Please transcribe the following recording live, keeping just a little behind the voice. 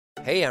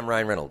Hey, I'm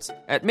Ryan Reynolds.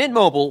 At Mint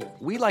Mobile,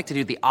 we like to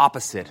do the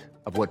opposite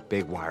of what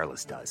Big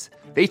Wireless does.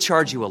 They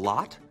charge you a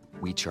lot,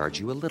 we charge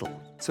you a little.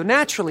 So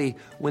naturally,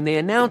 when they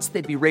announced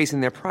they'd be raising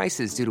their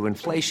prices due to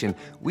inflation,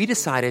 we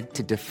decided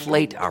to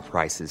deflate our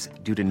prices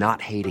due to not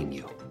hating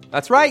you.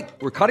 That's right.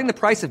 We're cutting the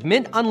price of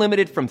Mint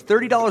Unlimited from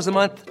 $30 a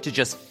month to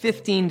just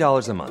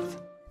 $15 a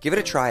month. Give it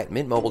a try at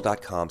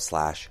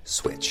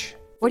mintmobile.com/switch.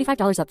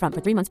 $45 up front for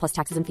 3 months plus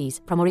taxes and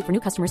fees. Promo rate for new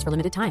customers for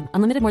limited time.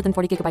 Unlimited more than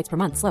 40 gigabytes per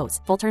month. Slows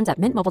full terms at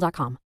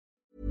mintmobile.com.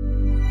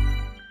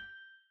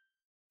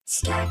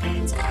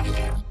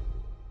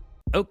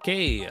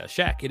 Okay,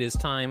 Shaq, it is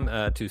time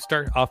to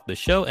start off the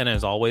show. And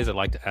as always, I'd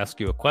like to ask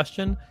you a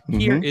question.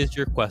 Here is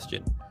your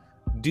question.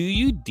 Do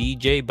you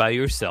DJ by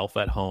yourself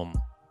at home?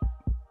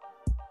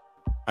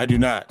 I do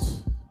not.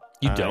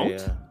 You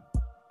don't?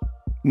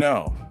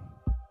 No.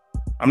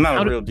 I'm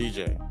not a real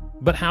DJ.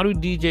 But how do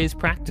DJs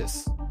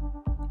practice?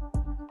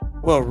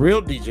 Well,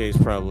 real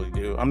DJs probably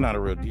do. I'm not a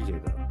real DJ,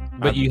 though.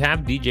 But you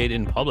have DJ'd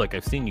in public.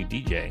 I've seen you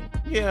DJing.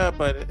 Yeah,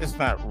 but it's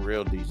not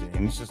real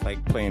DJing. It's just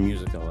like playing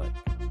music I like.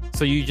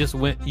 So you just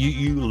went,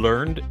 you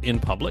learned in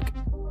public?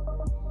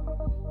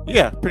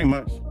 Yeah, pretty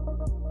much.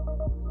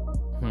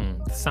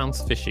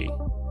 Sounds fishy.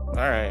 All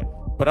right.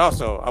 But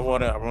also, I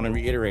want to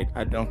reiterate,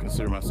 I don't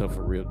consider myself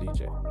a real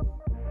DJ.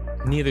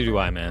 Neither do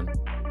I, man.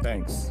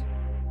 Thanks.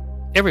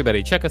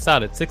 Everybody, check us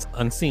out at 6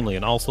 Unseemly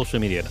on all social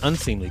media at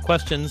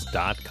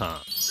unseemlyquestions.com.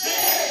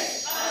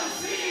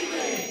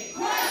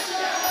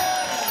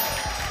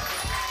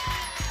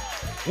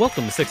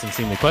 Welcome to 6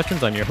 Unseemly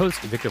Questions. I'm your host,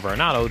 Victor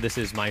Varnado. This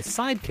is my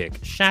sidekick,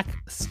 Shaq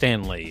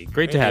Stanley.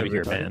 Great to have you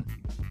here, man.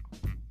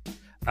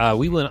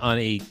 We went on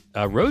a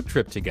road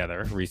trip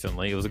together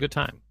recently. It was a good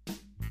time.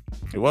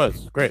 It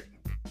was great.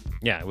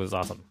 Yeah, it was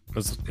awesome.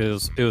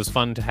 It was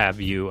fun to have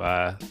you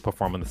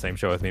perform on the same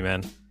show with me,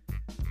 man.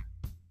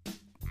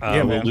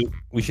 Man.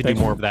 We should do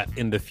more of that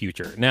in the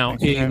future. Now,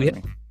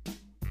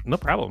 no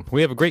problem.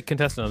 We have a great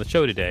contestant on the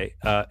show today.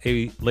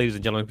 Ladies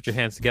and gentlemen, put your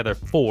hands together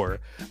for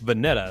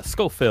Vanetta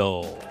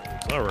Schofield.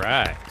 All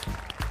right.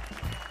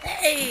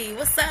 Hey,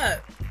 what's up?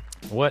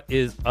 What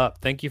is up?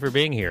 Thank you for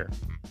being here.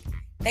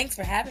 Thanks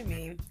for having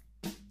me.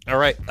 All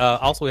right.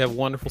 Also, we have a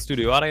wonderful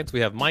studio audience.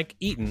 We have Mike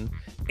Eaton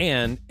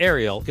and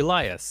Ariel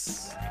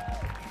Elias.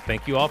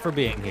 Thank you all for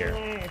being here.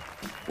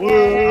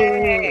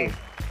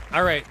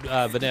 All right,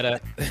 Vanetta.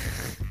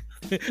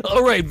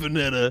 All right,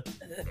 Vanetta.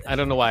 I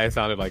don't know why I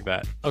sounded like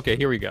that. Okay,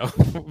 here we go.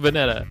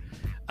 Vanetta,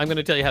 I'm going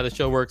to tell you how the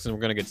show works, and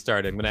we're going to get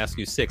started. I'm going to ask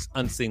you 6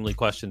 unseemly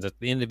questions. At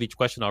the end of each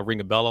question, I'll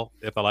ring a bell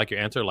if I like your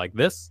answer, like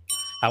this.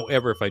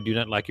 However, if I do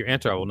not like your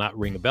answer, I will not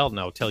ring a bell, and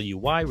I'll tell you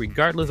why.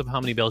 Regardless of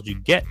how many bells you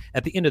get,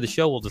 at the end of the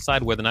show, we'll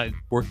decide whether or not it's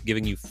worth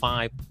giving you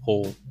 $5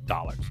 whole.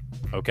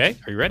 Okay,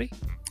 are you ready?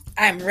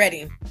 I'm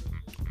ready.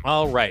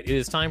 All right, it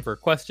is time for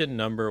question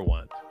number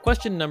 1.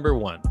 Question number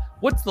 1.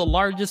 What's the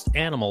largest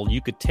animal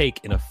you could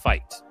take in a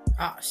fight?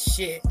 Oh,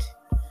 shit.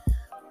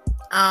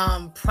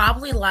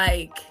 Probably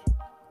like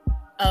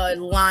a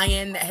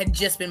lion that had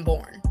just been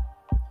born.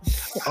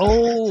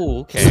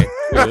 Oh, okay.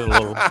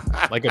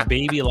 Like a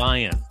baby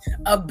lion.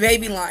 A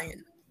baby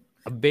lion.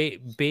 A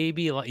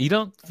baby lion. You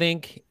don't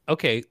think...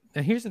 Okay,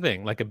 now here's the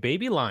thing. Like a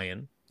baby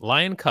lion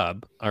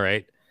cub, all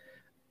right?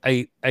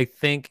 I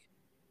think...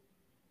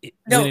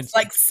 No, it's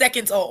like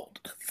seconds old.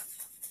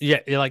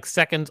 Yeah, like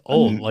seconds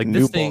old. Like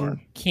this Newborn.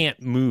 thing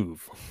can't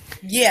move.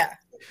 Yeah,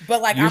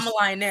 but like I'm a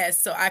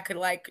lioness, so I could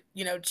like,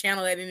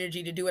 channel that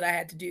energy to do what I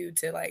had to do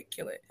to like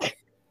kill it.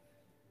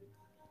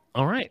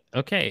 All right,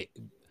 okay.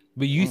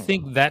 But you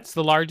think that's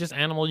the largest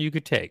animal you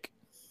could take?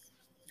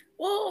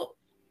 Well,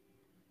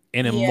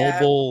 an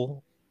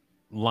immobile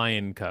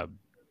lion cub.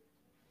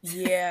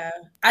 Yeah,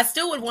 I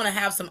still would want to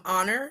have some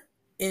honor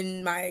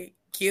in my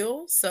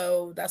kill,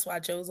 so that's why I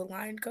chose a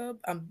lion cub.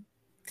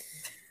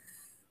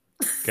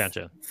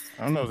 Gotcha.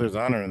 I don't know if there's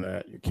honor in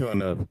that. You're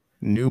killing a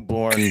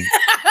newborn.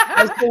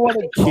 I still want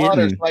to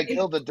honors like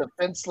kill the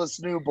defenseless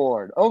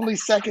newborn, only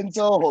seconds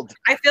old.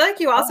 I feel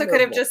like you also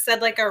could have just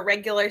said like a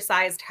regular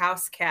sized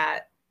house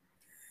cat.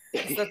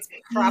 That's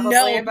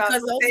probably about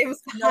the same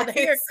size. No,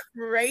 they're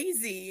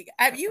crazy.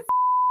 Have you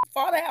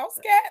fought a house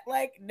cat?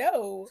 Like,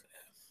 no.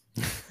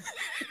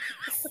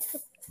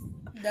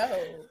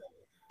 No.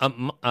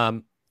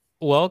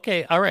 Well,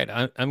 okay, all right.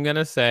 I'm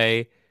gonna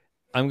say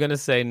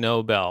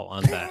no bell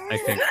on that. I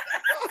think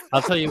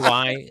I'll tell you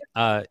why.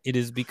 It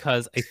is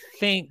because I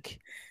think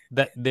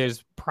that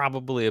there's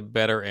probably a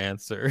better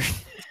answer.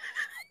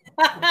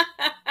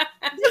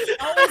 There's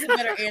always a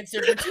better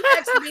answer, but you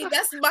asked me,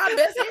 that's my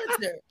best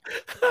answer.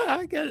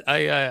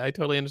 I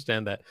totally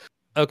understand that.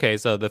 Okay,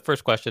 so the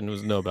first question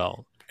was no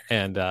bell,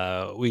 and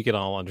we can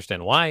all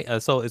understand why.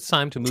 So it's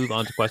time to move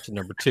on to question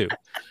number 2.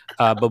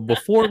 But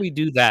before we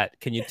do that,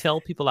 can you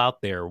tell people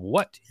out there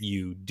what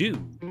you do?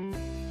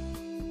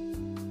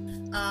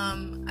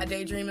 I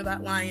daydream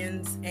about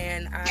lions,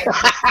 and I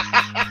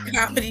do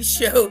comedy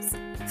shows.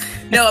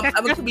 No,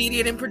 I'm a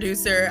comedian and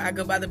producer. I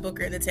go by the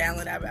Booker and the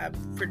Talent. I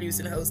produce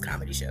and host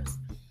comedy shows.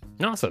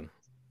 Awesome.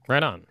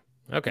 Right on.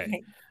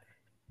 Okay.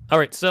 All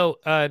right, so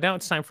now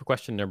it's time for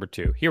question number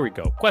 2. Here we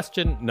go.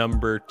 Question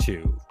number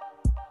 2.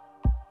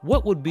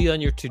 What would be on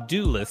your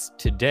to-do list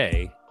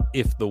today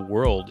if the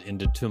world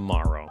ended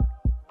tomorrow?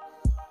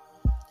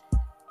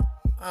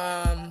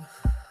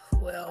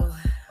 Well,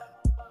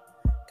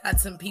 got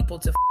some people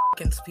to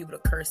and some people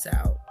to curse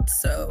out.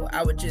 So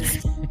I would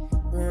just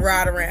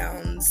ride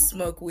around,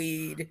 smoke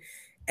weed,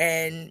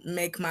 and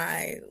make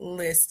my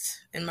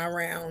list and my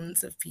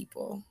rounds of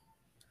people.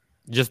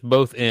 Just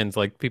both ends,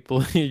 like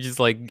people you just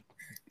like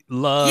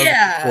love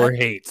or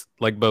hate,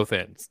 like both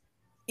ends.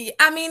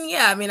 I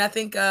mean, I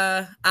think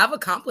I've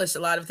accomplished a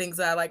lot of things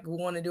that I like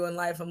want to do in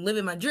life. I'm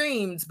living my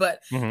dreams,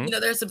 but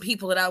there's some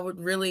people that I would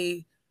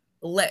really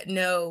let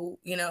know,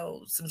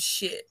 some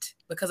shit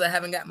because I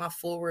haven't got my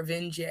full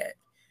revenge yet.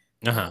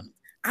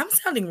 I'm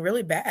sounding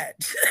really bad.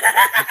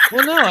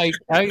 Well, no,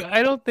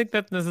 I don't think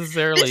that's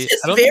necessarily.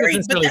 I don't think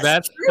that's necessarily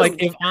bad. True. Like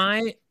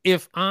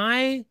if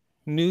I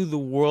knew the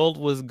world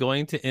was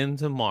going to end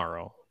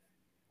tomorrow,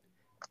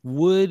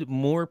 would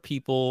more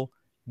people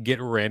get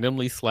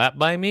randomly slapped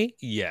by me?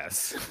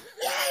 Yes.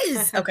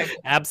 Yes. Okay.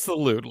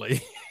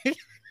 Absolutely.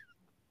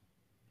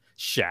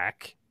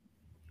 Shaq.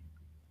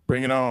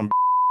 Bring it on.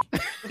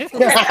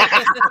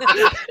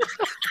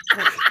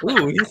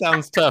 Ooh, he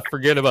sounds tough.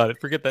 Forget about it.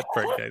 Forget that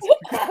part, guys.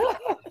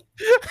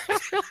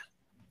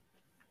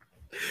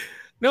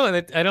 No,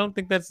 I don't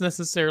think that's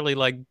necessarily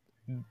like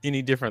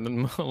any different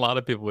than a lot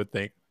of people would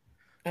think.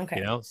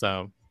 Okay.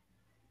 So.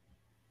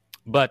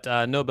 But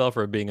no bell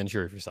for being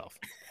unsure of yourself.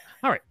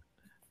 All right.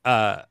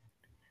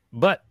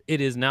 But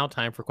it is now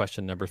time for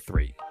question number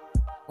 3.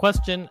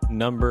 Question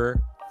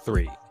number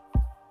 3.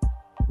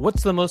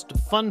 What's the most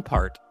fun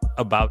part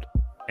about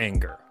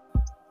anger?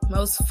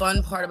 Most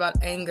fun part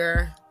about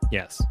anger?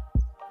 Yes.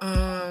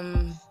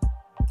 I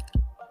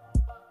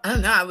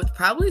don't know. I would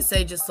probably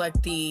say just like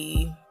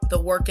the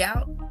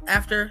workout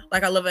after.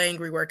 Like I love an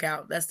angry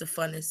workout. That's the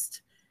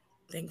funnest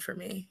thing for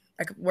me.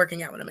 Like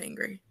working out when I'm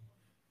angry.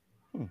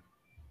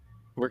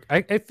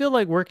 I feel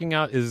like working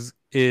out is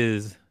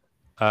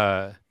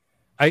I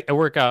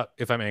work out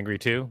if I'm angry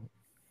too.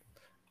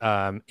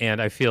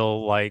 And I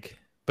feel like,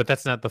 but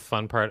that's not the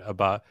fun part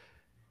about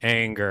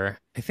anger.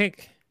 I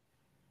think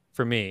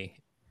for me.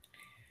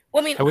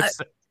 Well, I mean, go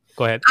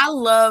ahead. I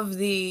love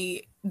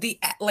the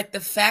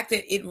fact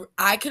that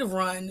I could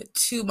run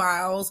 2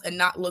 miles and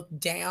not look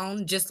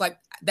down, just like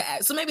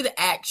so maybe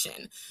the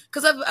action,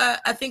 because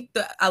I think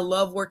that I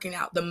love working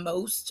out the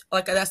most.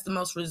 Like that's the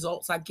most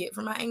results I get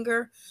from my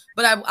anger.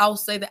 But I'll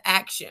say the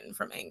action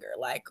from anger,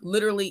 like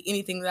literally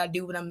anything that I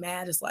do when I'm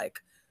mad is like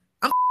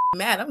I'm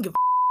mad. I don't give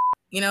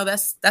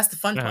that's the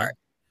fun part.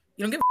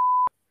 You don't give.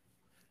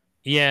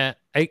 Yeah,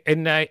 I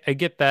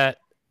get that.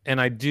 And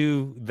I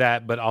do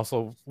that, but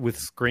also with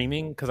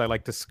screaming, because I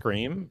like to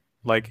scream.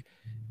 Like,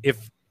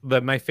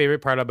 my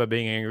favorite part about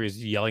being angry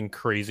is yelling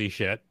crazy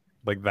shit.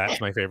 Like,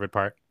 that's my favorite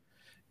part.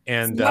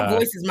 And my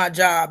voice is my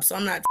job, so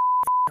I'm not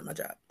at my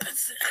job.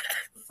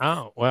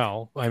 Oh,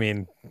 well, I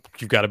mean,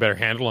 you've got a better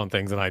handle on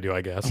things than I do,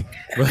 I guess.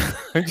 But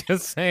I'm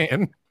just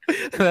saying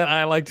that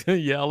I like to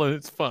yell and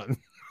it's fun.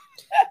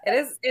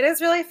 It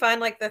is really fun,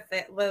 like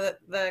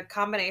the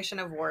combination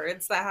of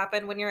words that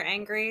happen when you're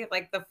angry,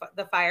 like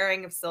the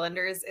firing of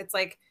cylinders. It's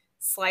like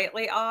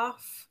slightly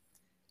off.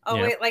 Oh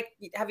yeah. Wait, like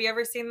have you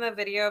ever seen the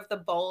video of the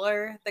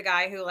bowler, the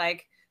guy who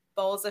like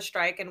bowls a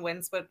strike and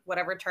wins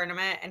whatever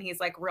tournament, and he's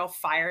like real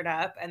fired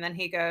up, and then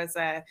he goes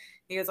like,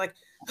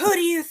 "Who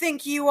do you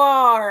think you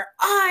are?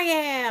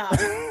 I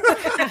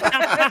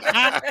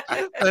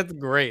am." That's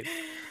great.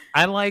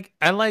 I like.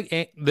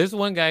 There's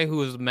one guy who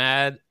was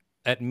mad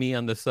at me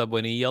on the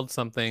subway, and he yelled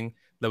something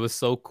that was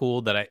so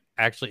cool that I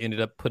actually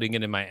ended up putting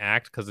it in my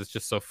act because it's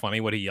just so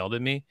funny what he yelled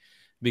at me,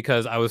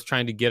 because I was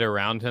trying to get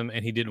around him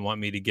and he didn't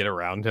want me to get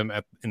around him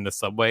in the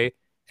subway,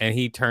 and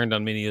he turned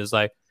on me and he was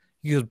like,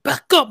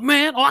 "Back up,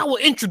 man, or I will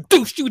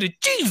introduce you to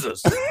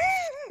Jesus."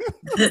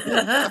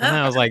 And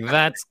I was like,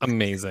 that's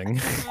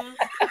amazing.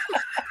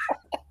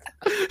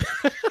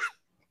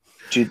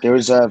 Dude, there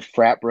was a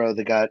frat bro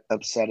that got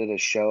upset at a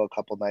show a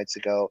couple nights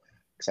ago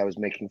because I was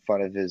making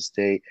fun of his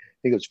date.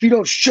 He goes, "If you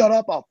don't shut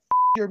up, I'll f***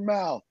 your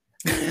mouth."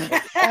 Oh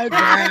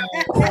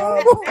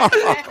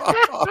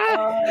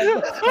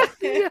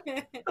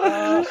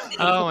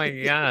my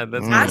god,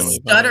 that's I really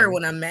stutter funny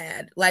when I'm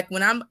mad. Like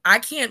when I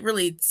can't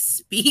really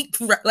speak.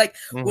 Like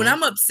when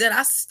I'm upset,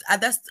 I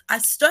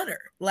stutter.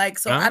 Like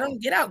so, I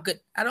don't get out good.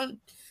 I don't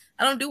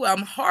do well.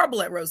 I'm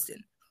horrible at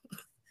roasting.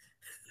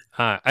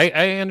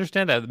 I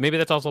understand that. Maybe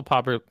that's also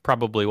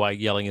probably why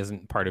yelling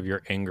isn't part of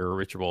your anger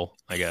ritual,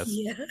 I guess.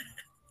 Yeah,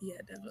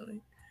 definitely.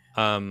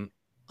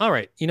 All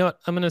right. You know what?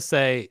 I'm going to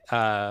say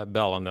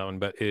bell on that one,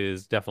 but it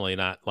is definitely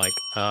not like,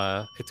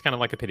 it's kind of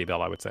like a pity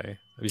bell, I would say.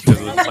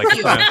 Because it's like,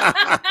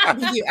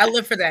 I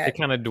live for that. It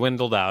kind of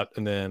dwindled out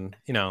and then,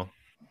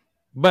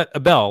 but a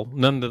bell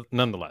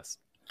nonetheless.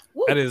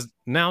 Woo. That is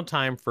now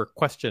time for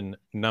question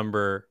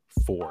number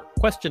 4.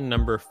 Question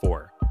number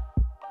 4.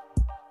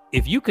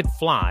 If you could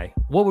fly,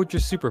 what would your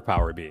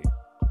superpower be?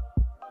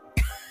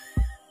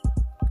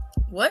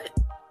 What?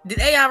 Did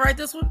AI write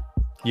this one?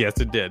 Yes,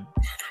 it did.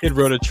 It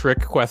wrote a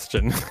trick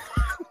question.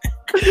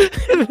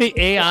 The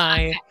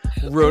AI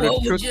wrote a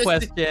trick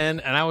question,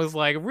 and I was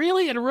like,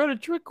 really? It wrote a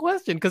trick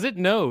question? Because it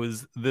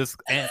knows this.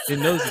 It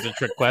knows it's a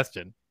trick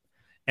question.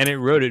 And it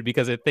wrote it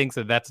because it thinks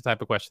that that's the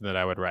type of question that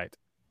I would write.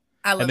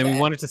 I love and then that. we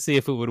wanted to see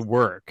if it would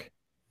work.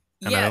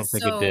 And I don't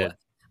think it did.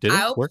 Did it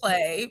I'll work?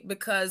 play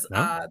because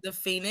the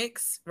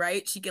Phoenix,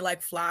 right? She could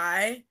like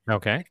fly.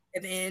 Okay.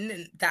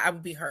 And that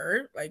would be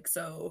her. Like,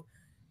 so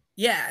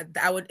yeah,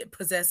 I would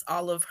possess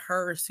all of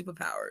her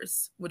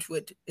superpowers, which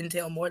would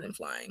entail more than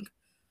flying.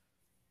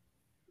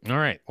 All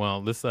right.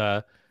 Well,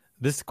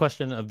 this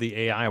question of the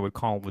AI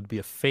would be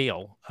a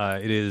fail.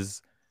 It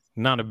is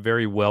not a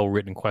very well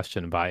written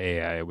question by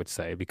AI, I would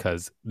say,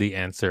 because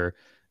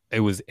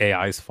it was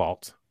AI's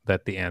fault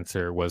that the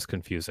answer was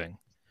confusing.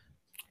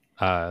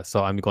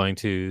 So I'm going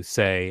to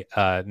say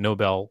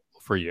Nobel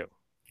for you.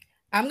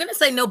 I'm going to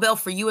say Nobel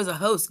for you as a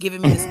host,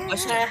 giving me this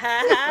question.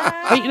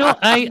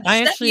 Hey,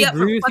 I actually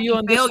agree with you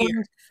on this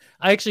one.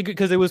 I actually,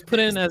 because it was put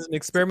in as an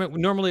experiment.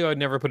 Normally, I would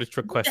never put a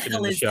trick question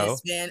in the show.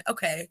 This, man?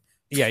 Okay.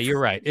 Yeah, you're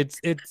right.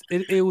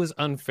 It was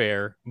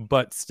unfair,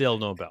 but still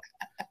Nobel.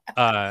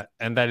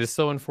 And that is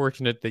so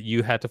unfortunate that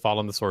you had to fall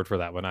on the sword for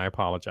that one. I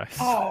apologize.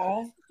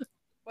 Oh.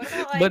 What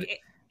about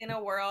in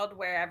a world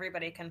where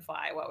everybody can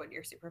fly, what would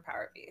your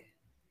superpower be?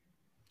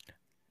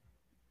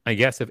 I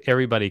guess if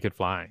everybody could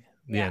fly,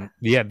 then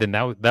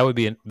that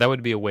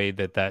would be a way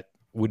that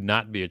would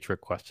not be a trick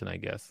question, I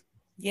guess.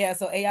 Yeah,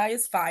 so AI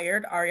is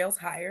fired, Ariel's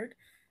hired.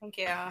 Thank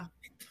you.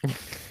 So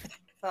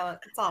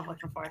that's all I'm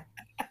looking for.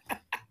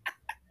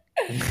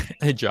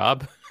 A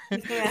job.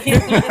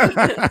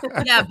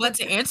 Yeah, but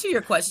to answer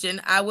your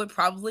question, I would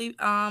probably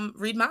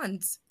read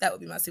minds. That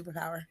would be my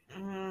superpower.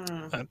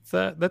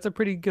 That's a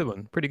pretty good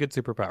one. Pretty good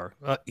superpower.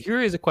 Here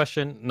is a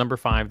question number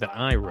 5 that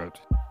I wrote.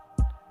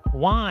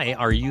 Why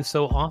are you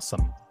so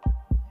awesome?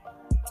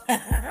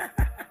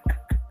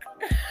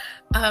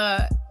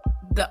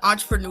 The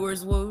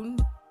entrepreneur's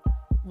wound,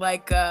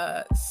 like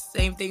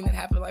same thing that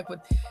happened like with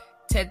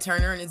Ted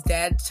Turner and his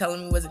dad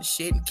telling him he wasn't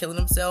shit and killing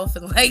himself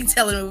and like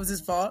telling him it was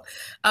his fault,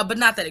 but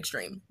not that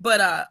extreme.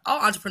 But all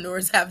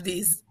entrepreneurs have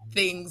these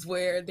things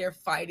where they're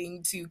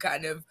fighting to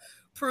kind of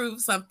prove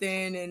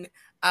something, and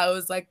I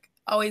was like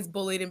always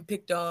bullied and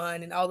picked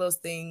on and all those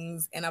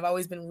things, and I've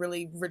always been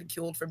really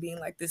ridiculed for being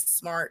like this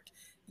smart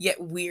yet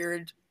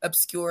weird,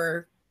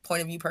 obscure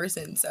point of view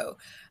person. So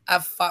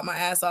I've fought my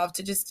ass off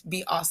to just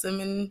be awesome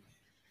and,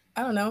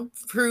 I don't know,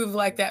 prove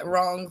like that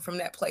wrong from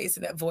that place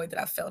and that void that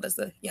I felt as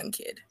a young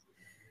kid.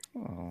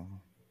 Oh.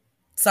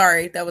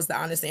 Sorry, that was the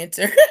honest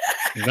answer.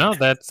 No,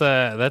 that's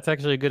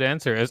actually a good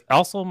answer. As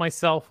also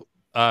myself,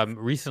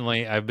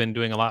 recently I've been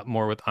doing a lot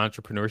more with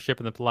entrepreneurship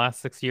in the last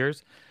 6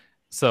 years.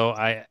 So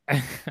I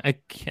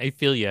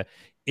feel you.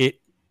 It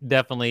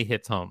definitely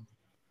hits home.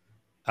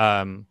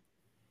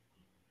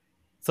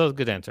 So it's a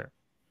good answer.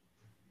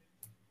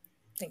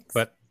 Thanks.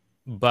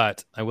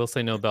 But I will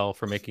say Nobel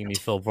for making me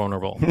feel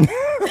vulnerable.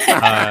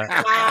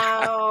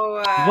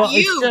 Wow.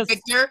 Well,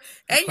 Victor,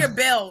 and your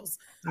bells.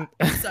 I'm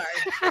sorry.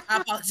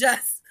 I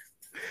apologize.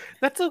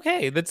 That's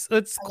okay. That's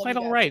quite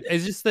all right.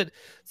 It's just that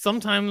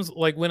sometimes,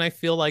 like when I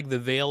feel like the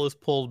veil is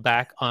pulled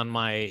back on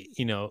my,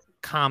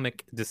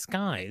 comic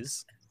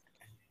disguise,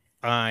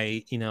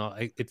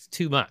 it's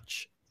too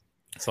much.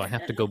 So I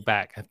have to go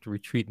back. I have to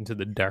retreat into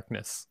the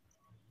darkness.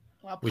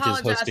 Well, which is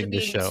hosting the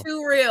show.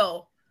 Too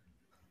real.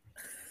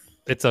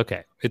 It's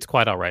okay. It's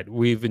quite all right.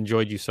 We've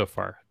enjoyed you so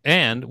far.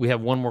 And we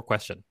have one more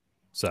question.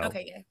 So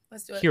okay, yeah,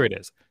 let's do it. Here it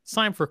is. It's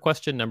time for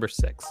question number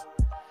 6.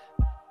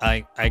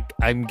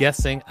 I'm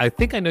guessing, I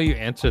think I know your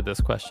answer to this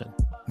question.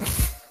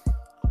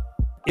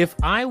 If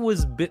I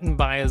was bitten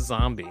by a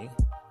zombie,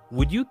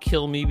 would you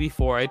kill me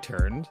before I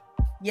turned?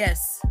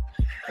 Yes.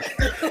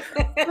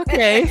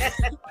 Okay.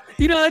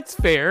 That's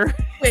fair.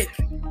 Quick.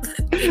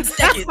 8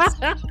 seconds.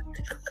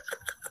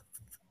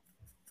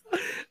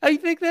 I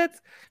think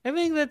that's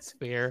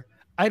fair.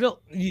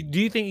 Do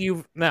you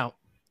think now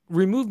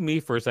remove me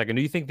for a second.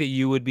 Do you think that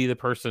you would be the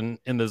person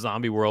in the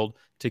zombie world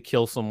to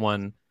kill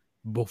someone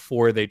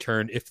before they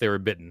turned if they were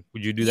bitten?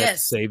 Would you do that to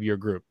save your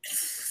group?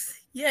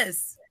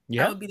 Yes.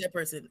 Yeah. I would be that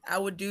person. I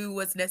would do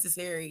what's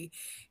necessary.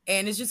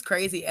 And it's just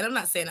crazy. And I'm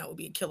not saying I would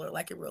be a killer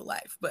like in real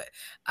life, but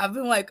I've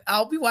been like,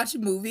 I'll be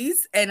watching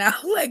movies and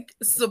I'll like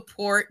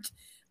support,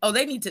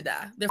 they need to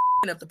die. They're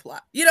up the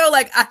plot.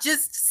 I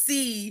just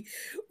see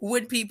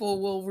when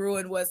people will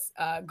ruin what's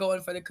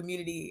going for the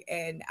community.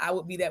 And I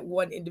would be that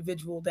one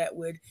individual that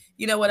would,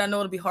 I know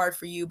it'll be hard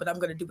for you, but I'm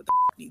going to do what the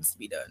needs to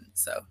be done.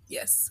 So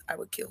yes, I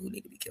would kill who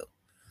need to be killed.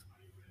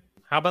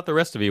 How about the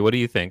rest of you? What do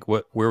you think?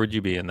 Where would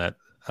you be in that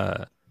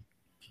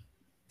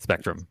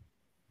spectrum?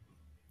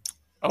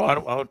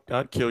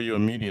 I'd kill you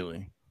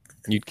immediately.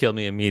 You'd kill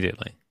me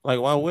immediately. Like,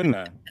 why wouldn't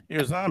I?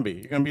 You're a zombie.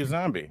 You're going to be a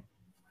zombie.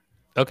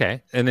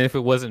 Okay. And if it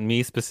wasn't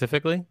me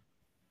specifically?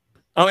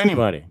 Oh,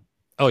 anybody.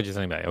 Oh, just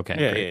anybody.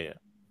 Okay. Yeah.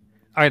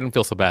 I don't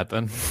feel so bad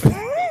then.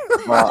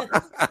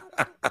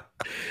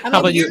 I How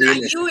about mean, you're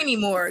you? not you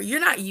anymore. You're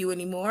not you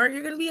anymore.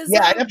 You're gonna be a zombie.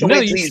 Yeah, I'd have to No,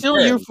 wait till you're you still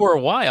turn. you for a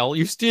while.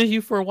 You're still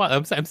you for a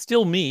while. I'm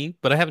still me,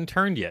 but I haven't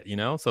turned yet.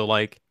 So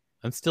like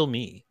I'm still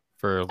me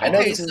for a I know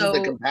while. this isn't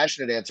the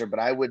compassionate answer, but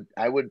I would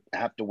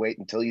have to wait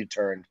until you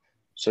turned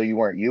so you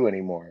weren't you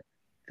anymore.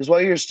 Because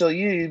while you're still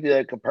you, you'd be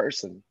like a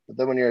person. But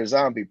then when you're a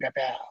zombie, pow,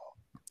 pow.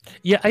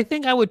 Yeah, I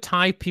think I would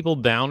tie people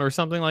down or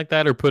something like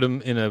that, or put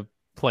them in a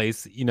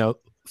place,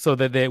 so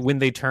that when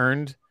they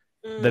turned,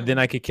 that then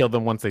I could kill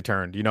them once they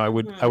turned.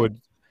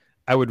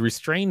 I would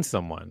restrain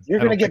someone. You're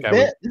gonna get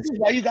bit. This is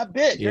why you got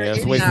bit. Yeah,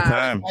 it's wasting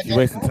time. You're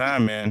wasting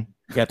time, man.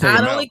 You gotta take I'd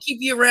him only out. keep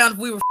you around if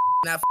we were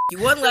not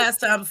you one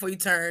last time before you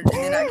turned,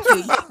 and then I kill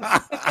you.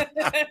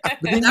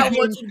 I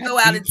want you to go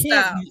out in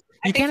style.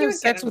 You can't have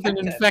sex with an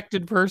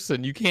infected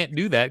person. You can't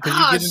do that because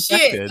you get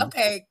infected. Shit.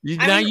 Okay. You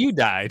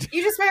died.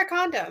 You just wear a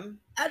condom.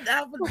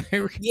 I would,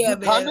 yeah,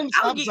 man. Condoms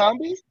stop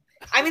zombies?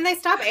 I mean, they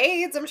stop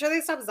AIDS. I'm sure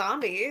they stop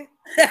zombie.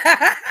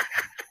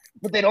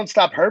 But they don't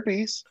stop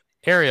herpes.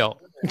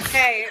 Ariel.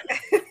 Okay.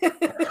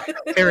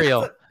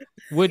 Ariel,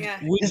 would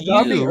Is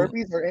zombie you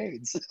herpes or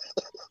AIDS?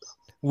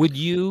 would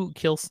you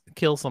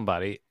kill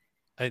somebody?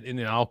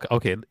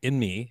 In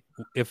me,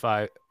 if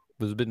I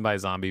was bitten by a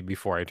zombie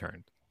before I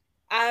turned.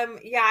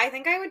 Yeah, I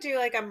think I would do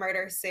like a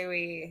murder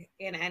suey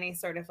in any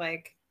sort of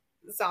like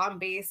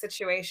zombie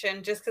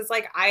situation, just because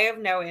like I have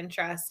no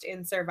interest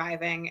in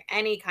surviving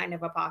any kind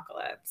of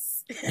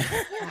apocalypse.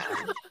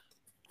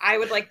 I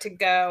would like to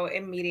go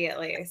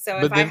immediately. So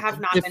if I have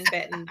not been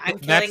bitten, I'm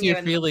killing you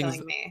and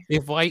killing me.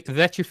 If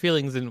that's your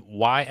feelings, then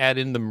why add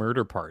in the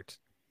murder part?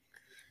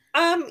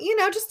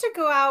 Just to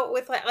go out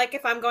with like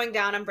if I'm going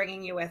down, I'm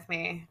bringing you with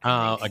me.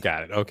 I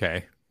got it.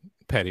 Okay,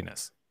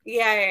 pettiness.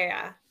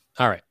 Yeah.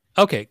 All right.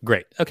 Okay,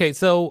 great. Okay,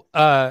 so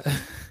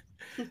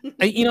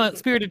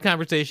spirited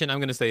conversation. I'm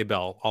going to say a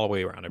bell all the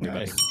way around,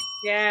 everybody. Nice.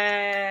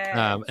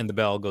 Yeah. And the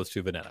bell goes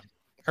to Vanetta.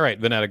 All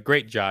right, Vanetta,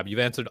 great job. You've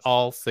answered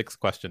all 6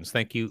 questions.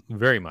 Thank you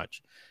very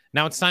much.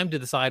 Now it's time to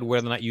decide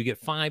whether or not you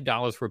get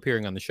 $5 for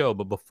appearing on the show.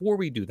 But before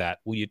we do that,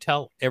 will you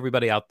tell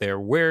everybody out there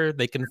where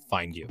they can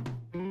find you?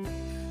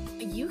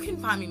 You can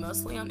find me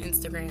mostly on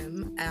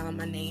Instagram.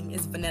 My name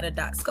is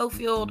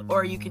Vanetta.Schofield,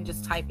 or you can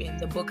just type in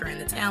the Booker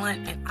and the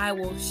Talent, and I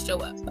will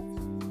show up.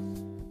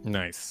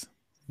 Nice.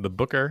 The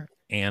Booker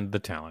and the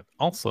Talent.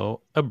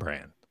 Also a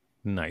brand.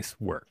 Nice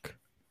work.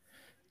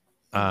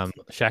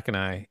 Shaq and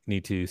I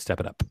need to step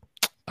it up.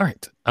 All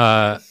right.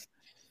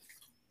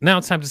 Now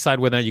it's time to decide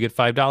whether or not you get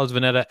 $5,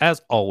 Vanetta.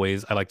 As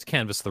always, I like to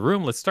canvass the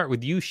room. Let's start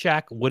with you,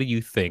 Shaq. What do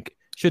you think?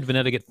 Should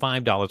Vanetta get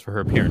 $5 for her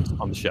appearance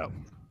on the show?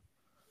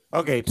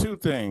 Okay, 2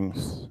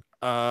 things.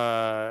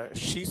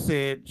 She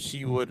said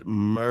she would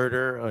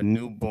murder a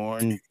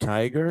newborn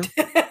tiger.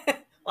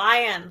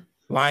 Lion.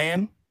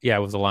 Yeah,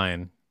 it was a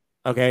lion.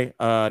 Okay,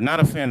 not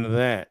a fan of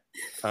that.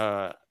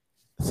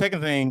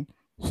 Second thing,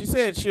 she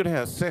said she would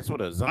have sex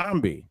with a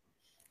zombie.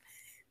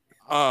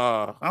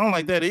 I don't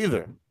like that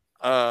either.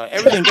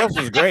 Everything else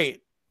was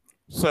great.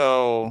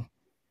 So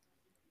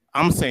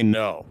I'm gonna say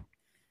no.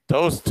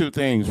 Those 2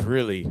 things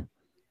really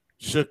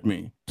shook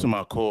me to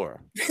my core.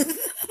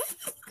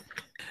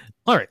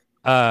 All right.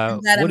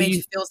 I'm glad I made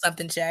you feel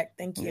something, Shaq.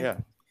 Thank you. Yeah.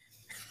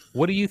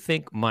 What do you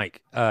think,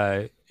 Mike?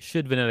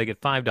 Should Vanetta get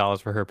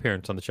 $5 for her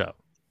appearance on the show?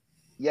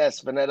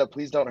 Yes, Vanetta,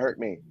 please don't hurt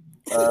me.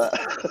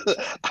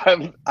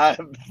 I'm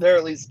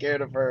thoroughly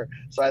scared of her,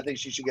 so I think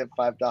she should get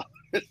 $5.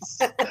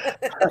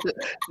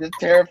 Just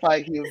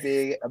terrifying human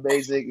being,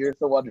 amazing. You're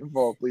so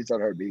wonderful. Please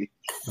don't hurt me.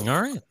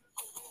 All right.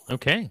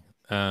 Okay.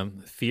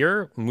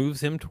 Fear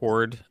moves him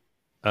toward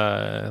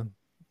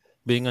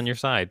being on your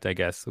side, I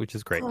guess, which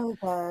is great. Oh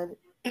God.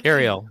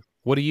 Ariel,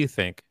 what do you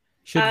think?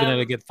 Should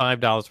Vanetta get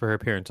 $5 for her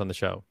appearance on the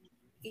show?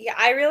 Yeah,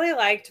 I really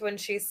liked when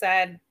she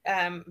said,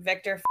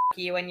 "Victor, f***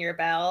 you and your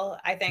bell."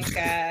 I think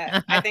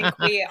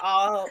we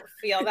all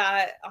feel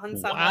that on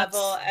some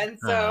level, and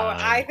so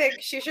I think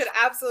she should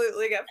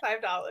absolutely get $5.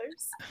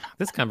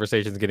 This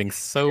conversation is getting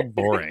so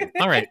boring.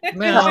 All right,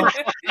 now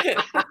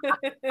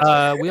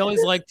we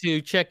always like to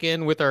check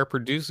in with our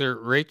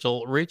producer,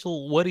 Rachel.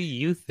 Rachel, what do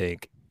you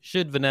think?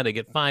 Should Vanetta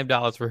get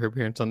 $5 for her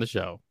appearance on the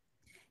show?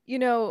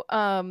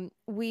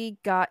 We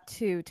got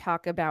to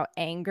talk about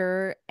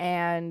anger,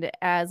 and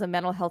as a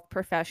mental health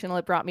professional,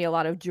 it brought me a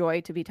lot of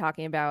joy to be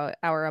talking about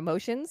our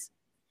emotions.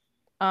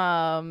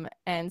 And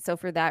so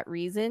for that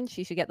reason,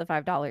 she should get the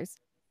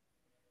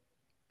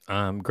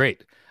 $5.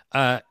 Great.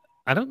 I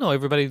don't know.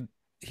 Everybody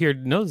here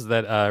knows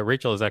that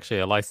Rachel is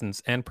actually a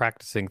licensed and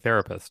practicing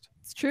therapist.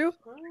 It's true.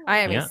 I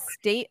am a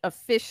state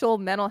official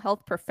mental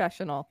health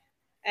professional.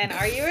 And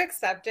are you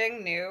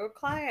accepting new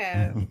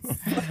clients?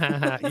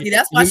 See,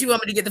 that's why she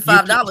wanted me to get the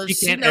 $5.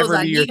 She can't ever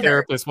be your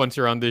therapist once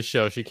you're on this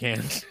show. She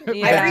can't.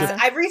 Yeah.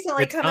 I've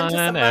recently come into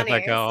some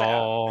money.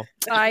 So.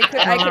 I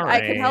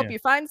could help you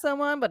find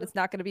someone, but it's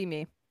not going to be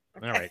me.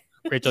 All right,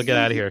 Rachel, get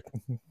out of here.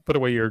 Put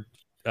away your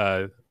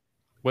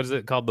what is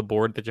it called? The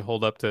board that you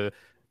hold up to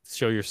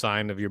show your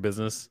sign of your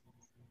business.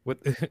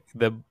 With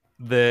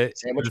the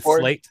sandwich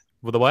board? Slate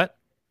with the what?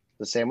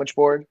 The sandwich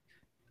board.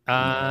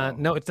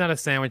 No, it's not a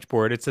sandwich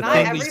board. It's a Not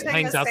thing that everything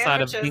hangs is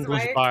outside of sandwiches,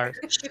 English Mike. bars.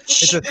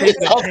 It's a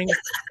thing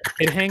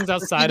that hangs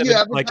outside of You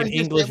like an advertise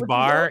your English sandwiches,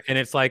 bar, and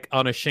it's like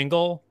on a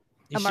shingle.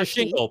 It's a marquee?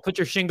 shingle. Put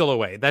your shingle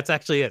away. That's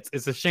actually it.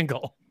 It's a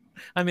shingle.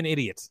 I'm an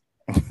idiot.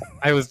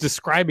 I was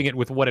describing it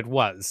with what it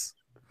was.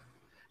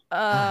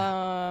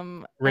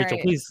 Rachel, Rachel,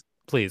 right.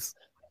 please,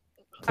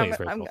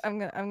 Rachel.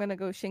 I'm gonna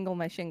go shingle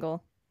my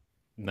shingle.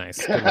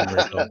 Nice. Good one,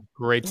 Rachel.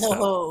 Great stuff.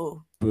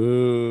 Whoa.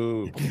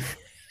 Boo.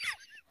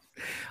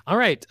 All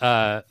right,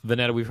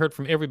 Vanetta, we've heard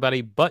from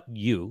everybody but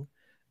you.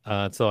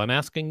 So I'm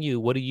asking you,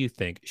 what do you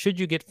think? Should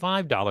you get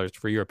 $5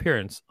 for your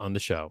appearance on the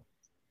show?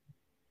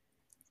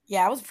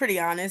 Yeah, I was pretty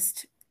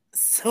honest.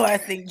 So I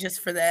think just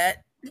for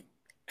that,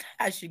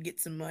 I should get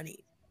some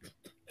money.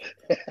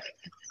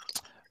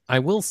 I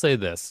will say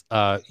this.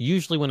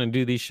 Usually when I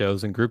do these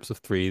shows in groups of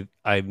 3,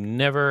 I've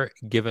never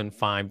given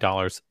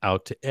 $5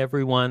 out to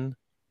everyone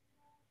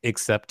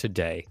except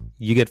today.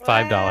 You get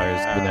 $5,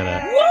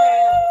 Vanetta.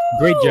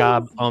 Great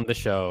job on the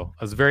show.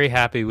 I was very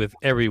happy with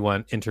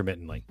everyone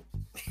intermittently.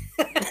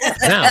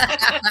 Now,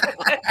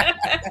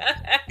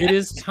 it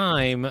is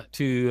time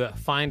to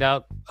find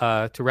out,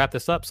 to wrap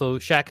this up. So,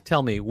 Shaq,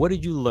 tell me, what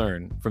did you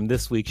learn from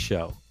this week's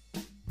show?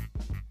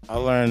 I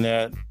learned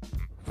that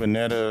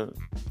Vanetta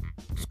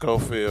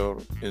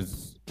Schofield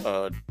is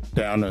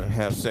down to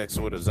have sex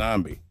with a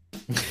zombie.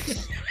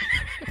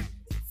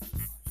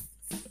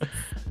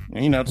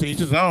 To each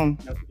his own.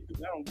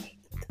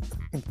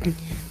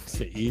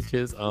 To each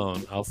his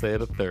own. I'll say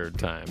it a third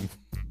time.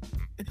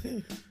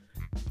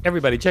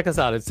 Everybody, check us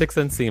out at 6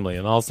 Unseemly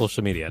on all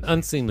social media at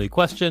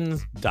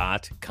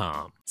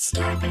unseemlyquestions.com.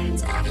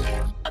 Scarpins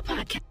Avenue,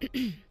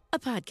 a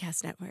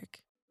podcast network.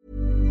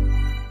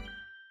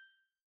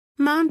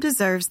 Mom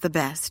deserves the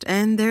best,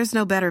 and there's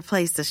no better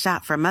place to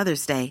shop for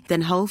Mother's Day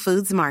than Whole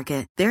Foods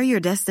Market. They're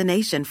your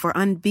destination for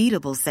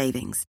unbeatable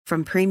savings,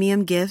 from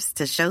premium gifts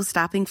to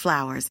show-stopping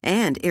flowers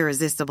and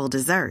irresistible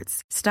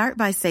desserts. Start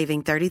by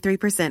saving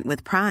 33%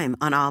 with Prime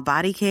on all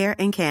body care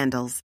and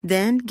candles.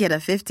 Then get a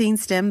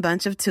 15-stem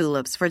bunch of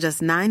tulips for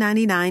just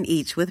 $9.99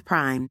 each with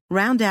Prime.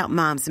 Round out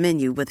Mom's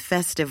menu with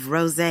festive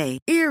rosé,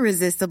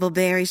 irresistible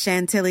berry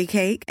chantilly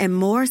cake, and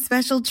more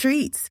special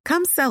treats.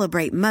 Come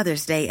celebrate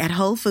Mother's Day at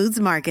Whole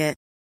Foods Market.